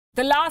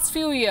The last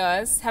few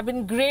years have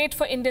been great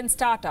for Indian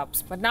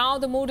startups, but now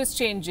the mood is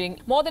changing.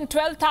 More than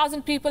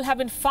 12,000 people have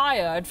been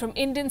fired from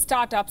Indian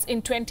startups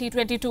in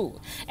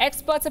 2022.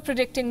 Experts are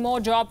predicting more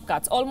job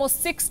cuts,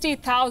 almost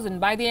 60,000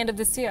 by the end of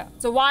this year.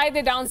 So why are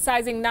they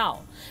downsizing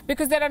now?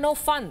 Because there are no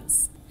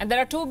funds. And there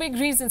are two big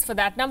reasons for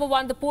that. Number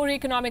one, the poor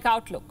economic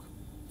outlook.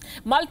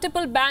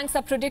 Multiple banks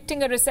are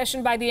predicting a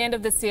recession by the end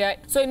of this year,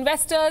 so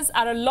investors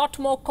are a lot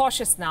more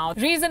cautious now.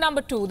 Reason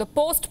number two, the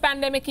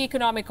post-pandemic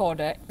economic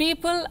order.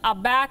 People are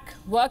back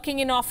working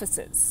in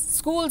offices.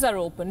 Schools are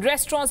open.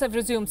 Restaurants have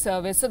resumed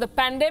service. So the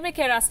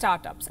pandemic-era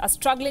startups are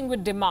struggling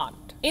with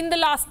demand. In the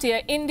last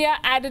year, India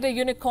added a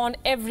unicorn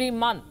every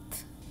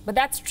month. But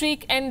that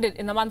streak ended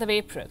in the month of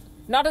April.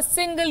 Not a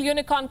single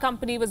unicorn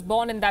company was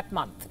born in that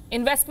month.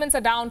 Investments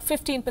are down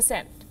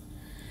 15%.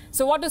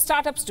 So what do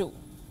startups do?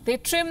 They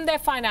trim their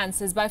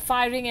finances by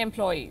firing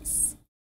employees.